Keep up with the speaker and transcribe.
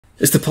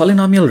It's the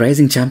Polynomial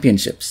Rising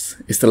Championships.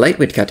 It's the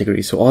lightweight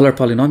category, so all our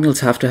polynomials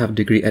have to have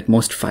degree at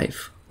most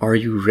 5. Are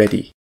you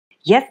ready?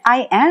 Yes,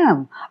 I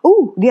am.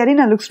 Ooh, the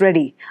arena looks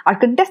ready. Our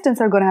contestants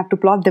are going to have to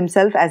plot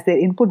themselves as their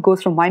input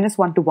goes from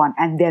 -1 to 1,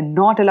 and they're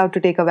not allowed to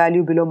take a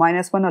value below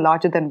 -1 or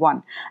larger than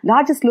 1.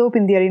 Largest slope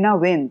in the arena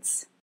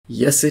wins.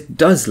 Yes, it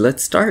does.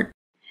 Let's start.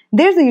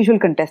 There's the usual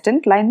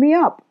contestant. Line me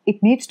up.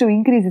 It needs to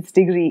increase its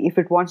degree if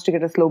it wants to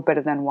get a slope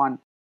better than 1.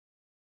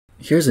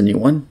 Here's a new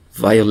one.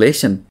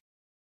 Violation.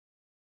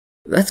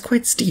 That's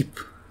quite steep.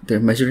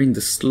 They're measuring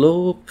the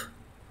slope.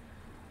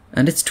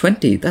 And it's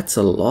 20. That's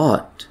a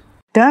lot.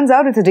 Turns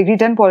out it's a degree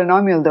 10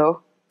 polynomial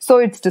though, so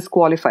it's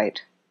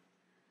disqualified.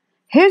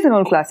 Here's an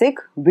old classic,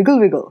 wiggle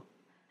wiggle.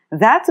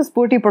 That's a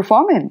sporty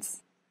performance.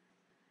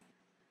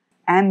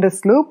 And a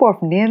slope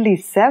of nearly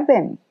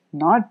 7.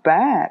 Not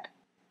bad.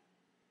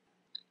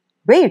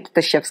 Wait,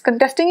 the Shev's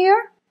contesting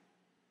here?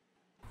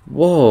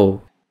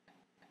 Whoa.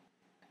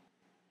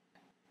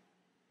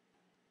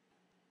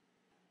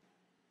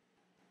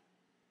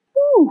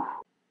 Woo.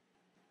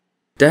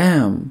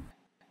 Damn.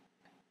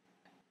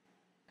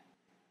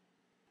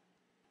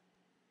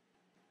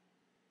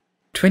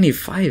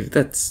 $25,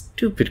 that's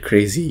stupid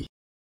crazy.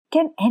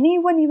 Can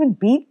anyone even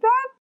beat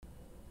that?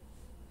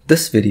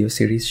 This video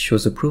series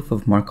shows a proof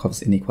of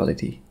Markov's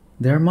inequality.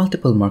 There are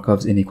multiple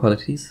Markov's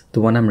inequalities.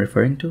 The one I'm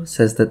referring to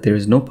says that there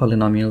is no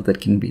polynomial that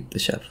can beat the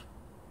Shev.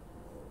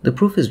 The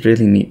proof is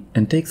really neat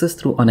and takes us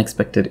through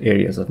unexpected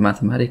areas of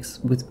mathematics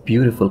with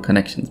beautiful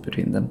connections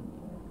between them.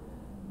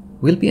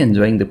 We'll be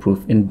enjoying the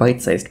proof in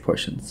bite-sized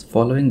portions,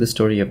 following the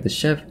story of the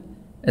Shev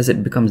as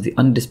it becomes the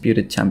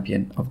undisputed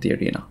champion of the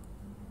arena.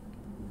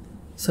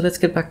 So let's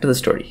get back to the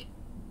story.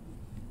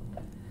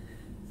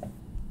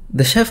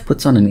 The Shev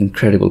puts on an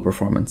incredible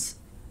performance.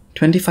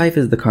 25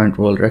 is the current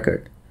world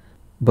record.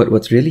 But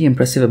what's really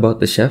impressive about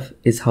the Shev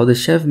is how the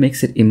Shev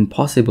makes it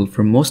impossible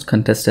for most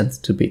contestants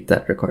to beat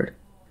that record.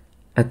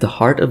 At the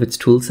heart of its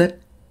toolset,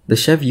 the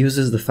Shev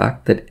uses the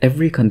fact that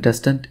every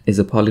contestant is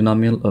a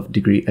polynomial of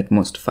degree at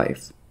most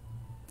 5.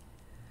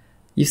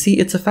 You see,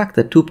 it's a fact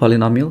that two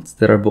polynomials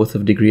that are both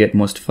of degree at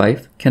most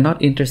 5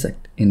 cannot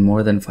intersect in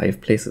more than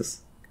 5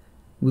 places.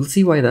 We'll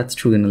see why that's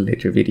true in a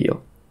later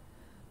video.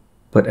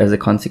 But as a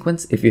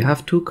consequence, if you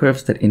have two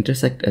curves that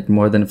intersect at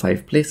more than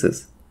 5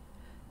 places,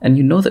 and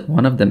you know that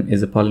one of them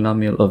is a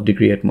polynomial of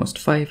degree at most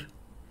 5,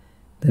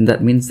 then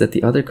that means that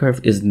the other curve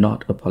is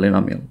not a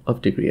polynomial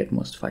of degree at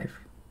most 5.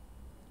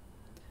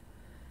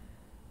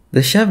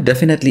 The Shev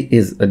definitely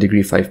is a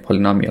degree 5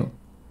 polynomial.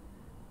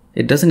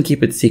 It doesn't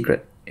keep it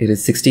secret. It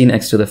is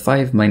 16x to the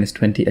 5 minus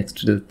 20x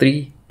to the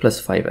 3 plus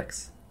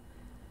 5x.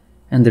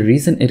 And the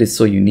reason it is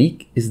so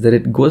unique is that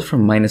it goes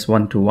from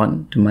 -1 to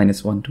 1 to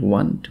 -1 to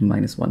 1 to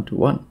 -1 to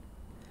 1.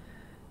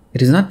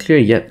 It is not clear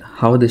yet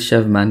how the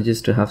Shev manages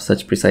to have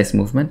such precise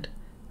movement.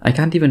 I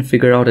can't even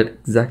figure out at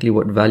exactly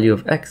what value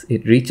of x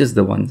it reaches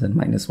the 1s and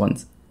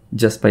 -1s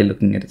just by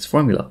looking at its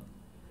formula.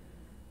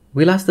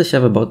 We'll ask the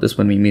Shev about this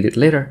when we meet it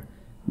later,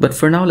 but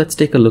for now let's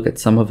take a look at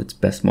some of its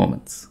best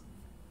moments.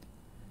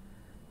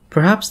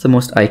 Perhaps the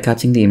most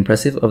eye-catchingly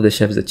impressive of the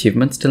Shev's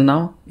achievements till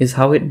now is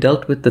how it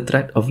dealt with the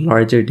threat of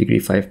larger degree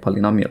 5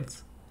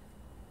 polynomials.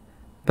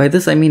 By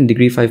this I mean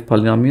degree 5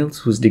 polynomials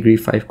whose degree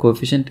 5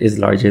 coefficient is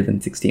larger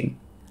than 16.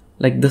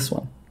 Like this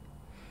one.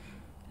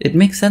 It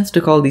makes sense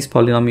to call these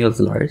polynomials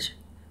large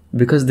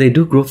because they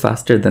do grow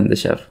faster than the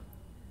Shev.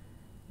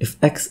 If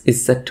x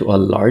is set to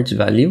a large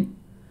value,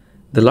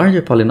 the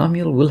larger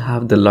polynomial will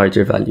have the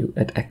larger value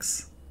at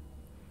x.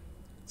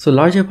 So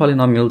larger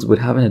polynomials would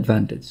have an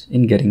advantage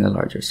in getting a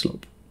larger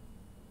slope.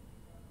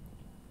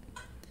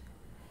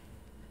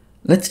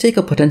 Let's take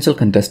a potential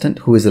contestant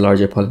who is a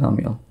larger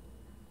polynomial.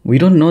 We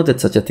don't know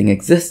that such a thing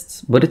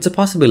exists, but it's a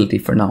possibility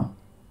for now.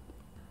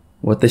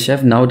 What the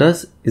Shev now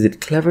does is it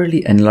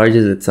cleverly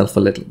enlarges itself a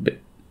little bit.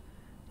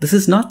 This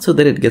is not so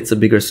that it gets a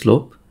bigger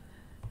slope.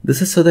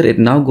 This is so that it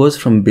now goes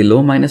from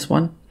below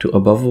 -1 to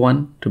above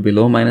 1 to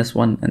below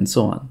 -1 and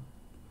so on.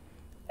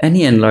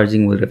 Any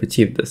enlarging would have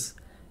achieved this,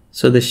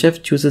 so the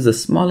Shev chooses a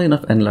small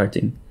enough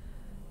enlarging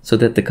so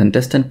that the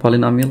contestant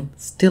polynomial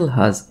still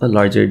has a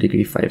larger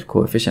degree 5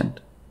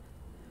 coefficient.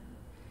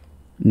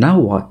 Now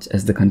watch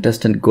as the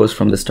contestant goes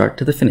from the start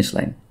to the finish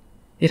line.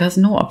 It has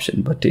no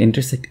option but to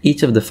intersect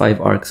each of the 5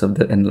 arcs of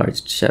the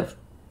enlarged Shev.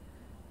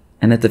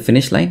 And at the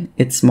finish line,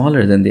 it's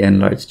smaller than the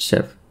enlarged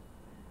Shev.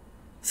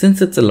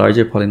 Since it's a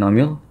larger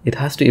polynomial, it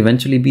has to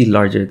eventually be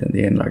larger than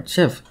the enlarged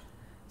Shev,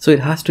 so it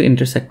has to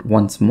intersect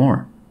once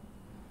more.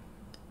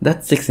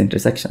 That's 6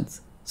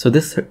 intersections, so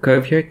this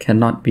curve here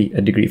cannot be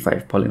a degree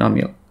 5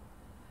 polynomial.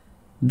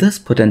 This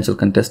potential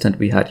contestant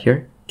we had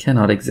here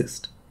cannot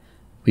exist.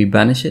 We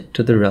banish it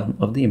to the realm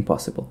of the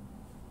impossible.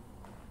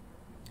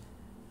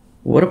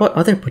 What about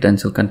other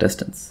potential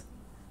contestants?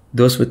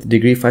 Those with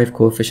degree 5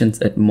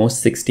 coefficients at most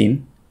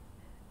 16?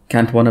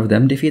 Can't one of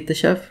them defeat the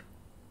Shev?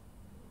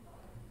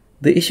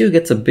 The issue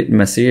gets a bit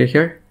messier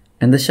here,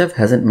 and the Shev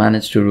hasn't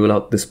managed to rule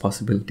out this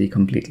possibility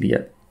completely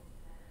yet.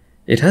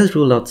 It has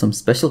ruled out some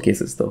special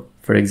cases though.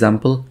 For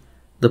example,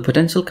 the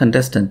potential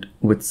contestant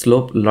with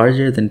slope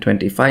larger than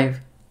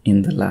 25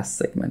 in the last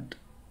segment.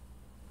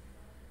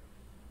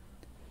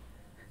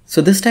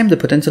 So this time the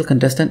potential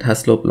contestant has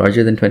slope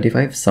larger than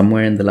 25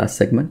 somewhere in the last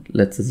segment.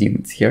 Let's assume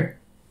it's here.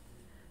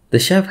 The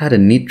Shev had a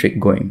neat trick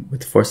going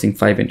with forcing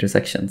 5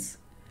 intersections.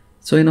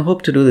 So in a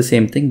hope to do the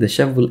same thing, the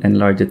Shev will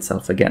enlarge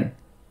itself again.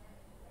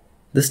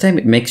 This time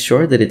it makes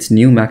sure that its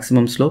new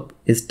maximum slope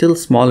is still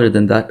smaller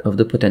than that of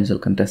the potential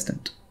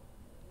contestant.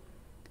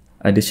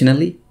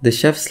 Additionally, the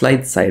Shev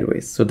slides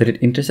sideways so that it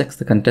intersects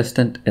the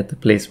contestant at the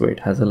place where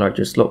it has a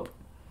larger slope.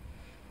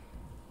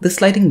 This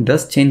sliding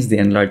does change the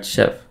enlarged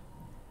Shev.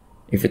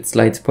 If it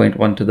slides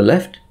 0.1 to the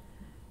left,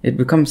 it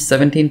becomes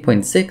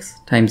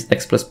 17.6 times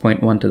x plus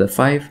 0.1 to the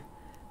 5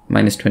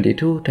 minus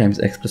 22 times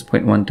x plus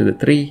 0.1 to the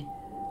 3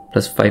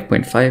 plus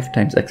 5.5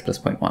 times x plus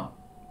 0.1.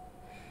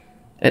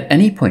 At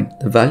any point,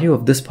 the value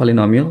of this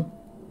polynomial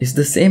is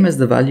the same as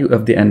the value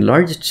of the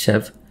enlarged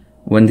Shev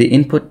when the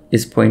input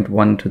is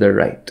 0.1 to the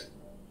right.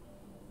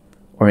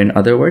 Or in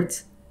other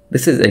words,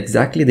 this is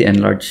exactly the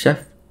enlarged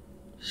Shev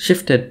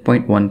shifted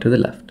 0.1 to the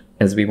left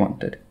as we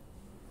wanted.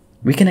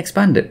 We can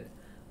expand it,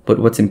 but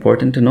what's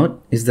important to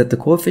note is that the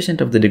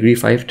coefficient of the degree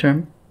 5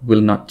 term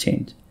will not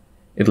change.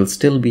 It'll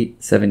still be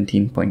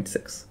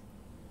 17.6.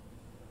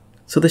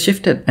 So the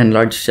shifted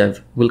enlarged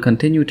Shev will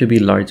continue to be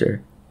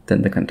larger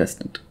than the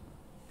contestant.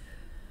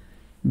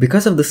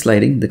 Because of the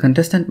sliding, the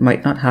contestant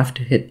might not have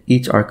to hit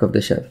each arc of the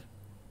Shev.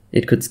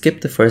 It could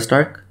skip the first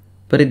arc,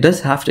 but it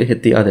does have to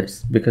hit the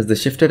others because the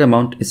shifted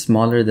amount is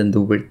smaller than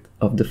the width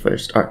of the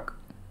first arc.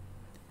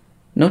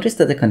 Notice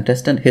that the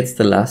contestant hits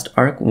the last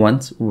arc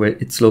once where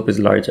its slope is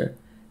larger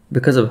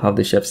because of how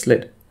the Shev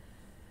slid.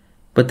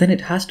 But then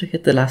it has to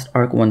hit the last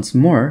arc once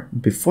more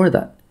before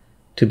that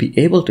to be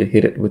able to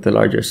hit it with a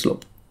larger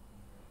slope.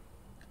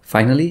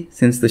 Finally,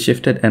 since the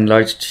shifted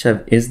enlarged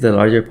Shev is the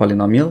larger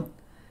polynomial,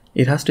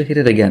 it has to hit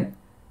it again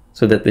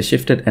so that the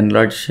shifted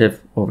enlarged Shev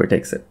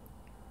overtakes it.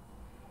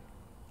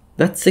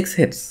 That's 6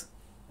 hits,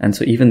 and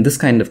so even this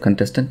kind of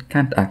contestant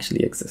can't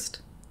actually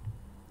exist.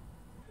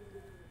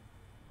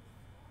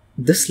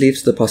 This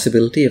leaves the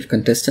possibility of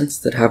contestants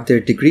that have their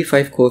degree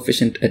 5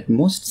 coefficient at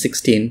most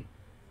 16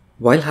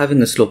 while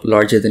having a slope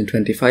larger than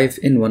 25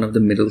 in one of the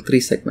middle 3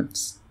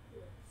 segments.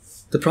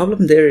 The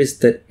problem there is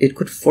that it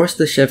could force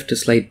the Shev to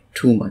slide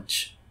too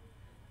much.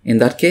 In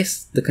that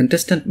case, the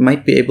contestant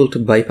might be able to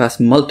bypass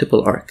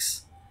multiple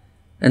arcs,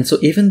 and so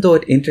even though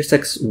it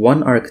intersects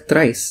one arc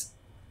thrice,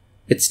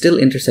 it still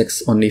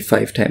intersects only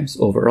 5 times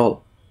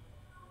overall.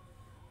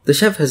 The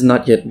Shev has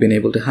not yet been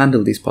able to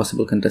handle these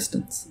possible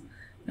contestants,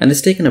 and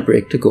has taken a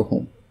break to go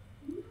home.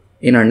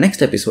 In our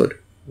next episode,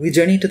 we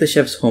journey to the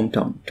Shev's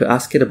hometown to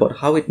ask it about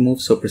how it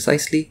moves so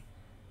precisely,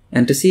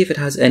 and to see if it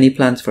has any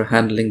plans for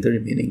handling the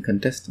remaining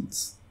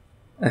contestants.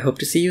 I hope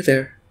to see you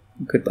there.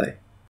 Goodbye.